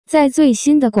在最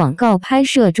新的广告拍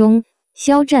摄中，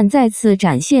肖战再次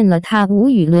展现了他无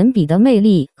与伦比的魅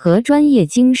力和专业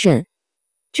精神。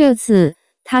这次，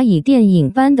他以电影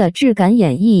般的质感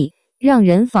演绎，让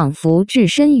人仿佛置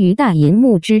身于大银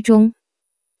幕之中。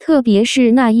特别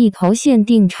是那一头限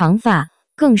定长发，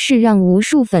更是让无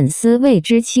数粉丝为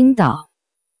之倾倒。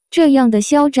这样的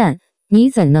肖战，你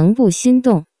怎能不心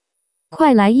动？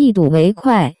快来一睹为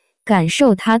快，感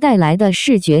受他带来的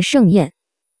视觉盛宴。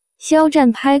肖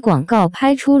战拍广告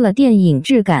拍出了电影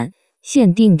质感，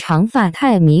限定长发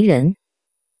太迷人。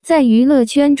在娱乐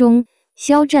圈中，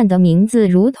肖战的名字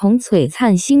如同璀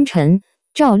璨星辰，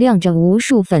照亮着无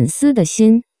数粉丝的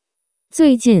心。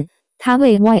最近，他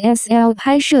为 YSL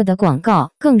拍摄的广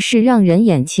告更是让人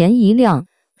眼前一亮，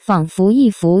仿佛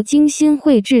一幅精心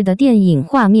绘制的电影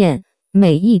画面，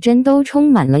每一帧都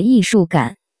充满了艺术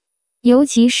感。尤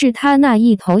其是他那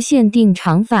一头限定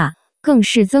长发，更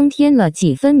是增添了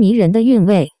几分迷人的韵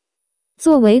味。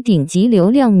作为顶级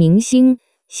流量明星，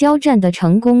肖战的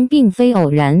成功并非偶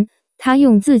然，他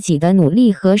用自己的努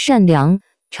力和善良，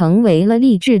成为了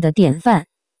励志的典范。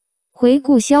回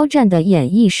顾肖战的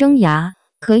演艺生涯，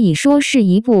可以说是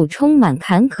一部充满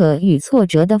坎坷与挫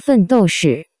折的奋斗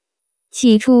史。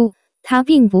起初，他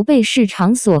并不被市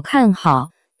场所看好，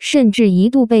甚至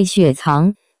一度被雪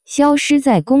藏，消失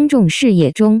在公众视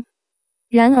野中。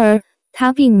然而，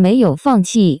他并没有放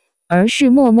弃，而是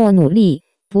默默努力，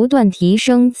不断提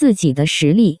升自己的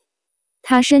实力。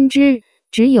他深知，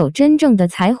只有真正的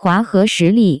才华和实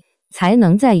力，才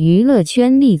能在娱乐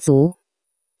圈立足。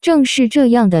正是这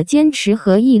样的坚持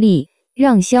和毅力，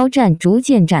让肖战逐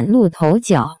渐崭露头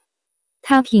角。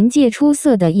他凭借出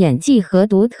色的演技和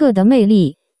独特的魅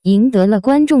力，赢得了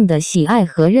观众的喜爱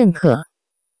和认可。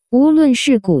无论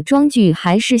是古装剧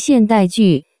还是现代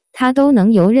剧，他都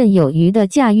能游刃有余地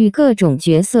驾驭各种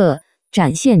角色，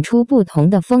展现出不同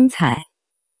的风采。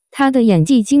他的演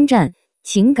技精湛，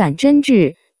情感真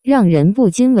挚，让人不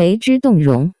禁为之动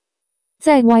容。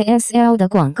在 YSL 的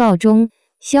广告中，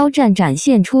肖战展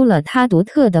现出了他独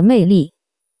特的魅力。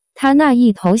他那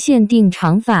一头限定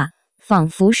长发，仿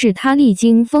佛是他历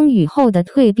经风雨后的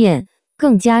蜕变，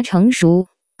更加成熟，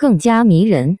更加迷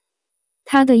人。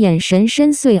他的眼神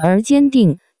深邃而坚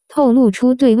定，透露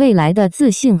出对未来的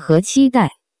自信和期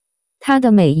待。他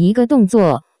的每一个动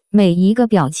作，每一个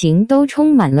表情都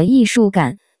充满了艺术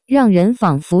感，让人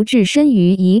仿佛置身于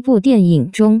一部电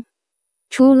影中。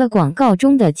除了广告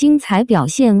中的精彩表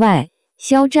现外，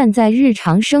肖战在日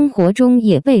常生活中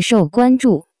也备受关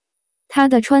注。他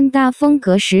的穿搭风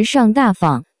格时尚大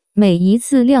方，每一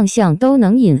次亮相都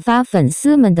能引发粉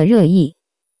丝们的热议。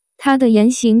他的言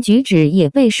行举止也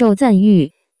备受赞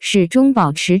誉，始终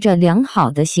保持着良好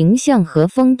的形象和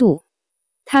风度。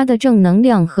他的正能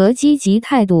量和积极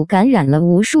态度感染了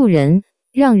无数人，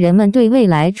让人们对未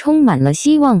来充满了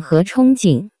希望和憧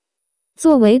憬。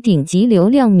作为顶级流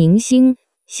量明星，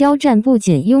肖战不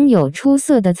仅拥有出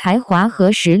色的才华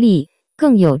和实力，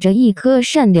更有着一颗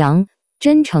善良、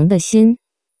真诚的心。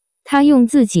他用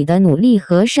自己的努力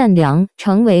和善良，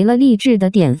成为了励志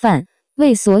的典范，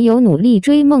为所有努力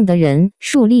追梦的人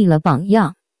树立了榜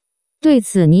样。对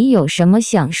此你有什么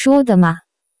想说的吗？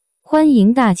欢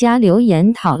迎大家留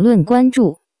言讨论关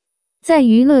注。在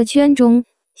娱乐圈中，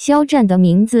肖战的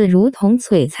名字如同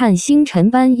璀璨星辰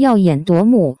般耀眼夺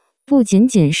目，不仅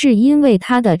仅是因为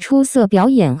他的出色表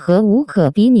演和无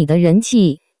可比拟的人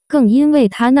气，更因为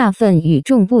他那份与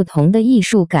众不同的艺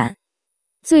术感。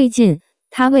最近，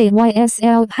他为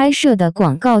YSL 拍摄的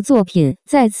广告作品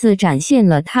再次展现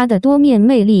了他的多面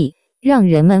魅力，让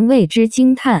人们为之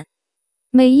惊叹。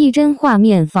每一帧画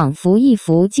面仿佛一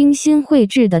幅精心绘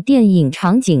制的电影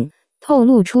场景，透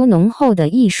露出浓厚的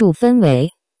艺术氛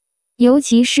围。尤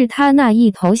其是他那一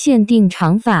头限定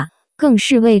长发，更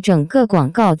是为整个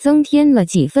广告增添了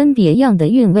几分别样的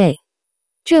韵味。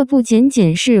这不仅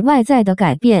仅是外在的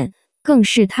改变，更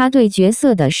是他对角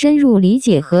色的深入理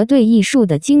解和对艺术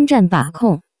的精湛把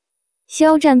控。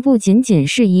肖战不仅仅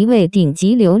是一位顶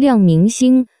级流量明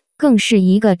星，更是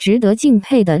一个值得敬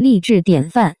佩的励志典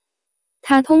范。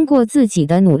他通过自己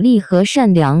的努力和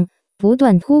善良，不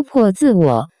断突破自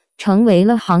我，成为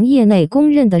了行业内公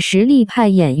认的实力派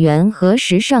演员和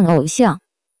时尚偶像。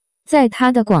在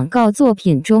他的广告作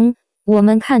品中，我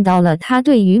们看到了他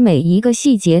对于每一个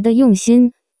细节的用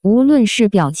心，无论是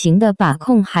表情的把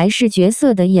控还是角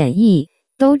色的演绎，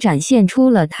都展现出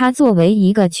了他作为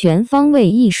一个全方位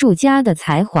艺术家的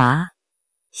才华。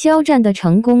肖战的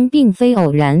成功并非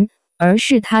偶然，而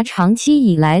是他长期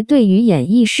以来对于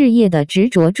演艺事业的执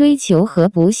着追求和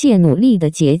不懈努力的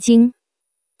结晶。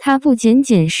他不仅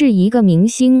仅是一个明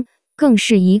星，更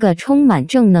是一个充满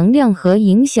正能量和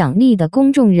影响力的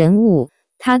公众人物。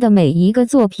他的每一个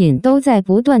作品都在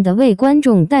不断地为观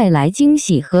众带来惊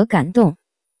喜和感动。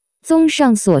综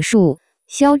上所述，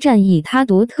肖战以他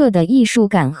独特的艺术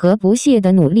感和不懈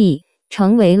的努力，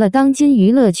成为了当今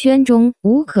娱乐圈中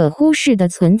无可忽视的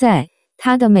存在。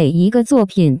他的每一个作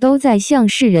品都在向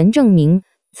世人证明，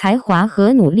才华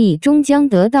和努力终将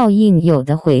得到应有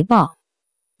的回报。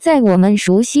在我们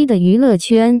熟悉的娱乐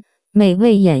圈，每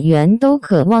位演员都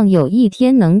渴望有一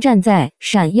天能站在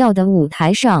闪耀的舞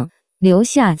台上，留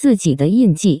下自己的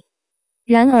印记。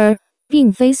然而，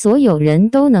并非所有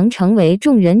人都能成为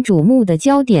众人瞩目的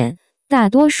焦点，大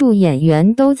多数演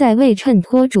员都在为衬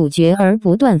托主角而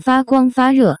不断发光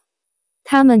发热。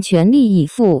他们全力以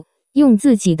赴，用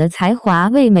自己的才华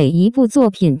为每一部作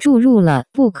品注入了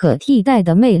不可替代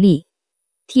的魅力。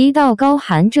提到高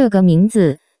寒这个名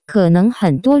字，可能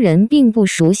很多人并不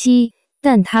熟悉，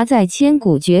但他在《千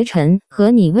古绝尘》和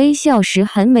《你微笑时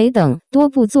很美》等多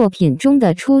部作品中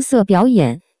的出色表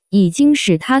演，已经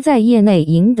使他在业内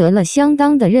赢得了相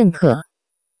当的认可。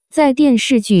在电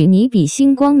视剧《你比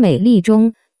星光美丽》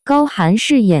中，高寒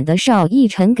饰演的邵逸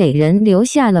尘给人留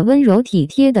下了温柔体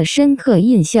贴的深刻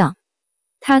印象。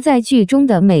他在剧中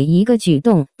的每一个举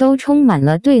动都充满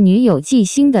了对女友纪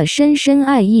星的深深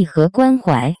爱意和关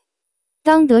怀。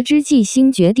当得知纪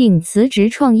星决定辞职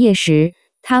创业时，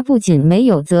他不仅没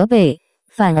有责备，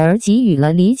反而给予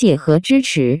了理解和支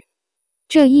持。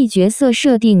这一角色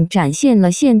设定展现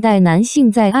了现代男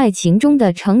性在爱情中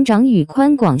的成长与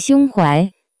宽广胸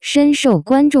怀，深受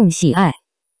观众喜爱。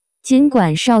尽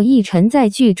管邵逸尘在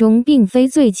剧中并非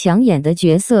最抢眼的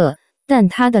角色，但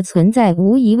他的存在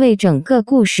无疑为整个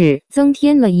故事增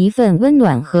添了一份温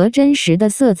暖和真实的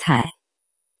色彩。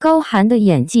高寒的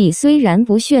演技虽然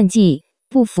不炫技、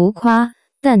不浮夸，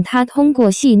但他通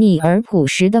过细腻而朴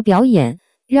实的表演，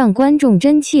让观众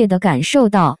真切地感受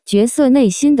到角色内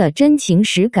心的真情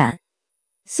实感。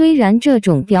虽然这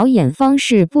种表演方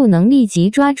式不能立即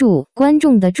抓住观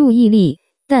众的注意力，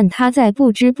但他在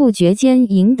不知不觉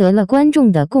间赢得了观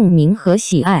众的共鸣和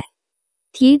喜爱。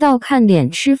提到看脸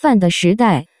吃饭的时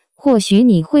代，或许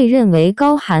你会认为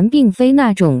高寒并非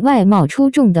那种外貌出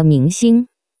众的明星。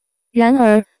然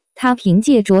而，他凭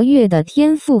借卓越的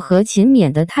天赋和勤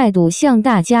勉的态度向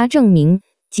大家证明，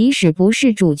即使不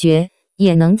是主角，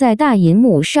也能在大银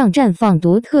幕上绽放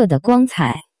独特的光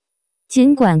彩。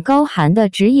尽管高寒的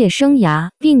职业生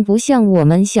涯并不像我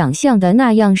们想象的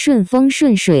那样顺风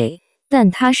顺水，但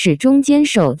他始终坚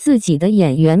守自己的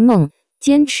演员梦，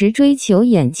坚持追求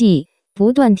演技，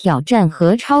不断挑战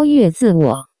和超越自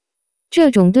我。这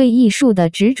种对艺术的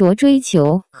执着追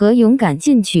求和勇敢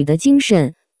进取的精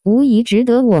神，无疑值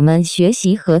得我们学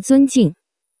习和尊敬。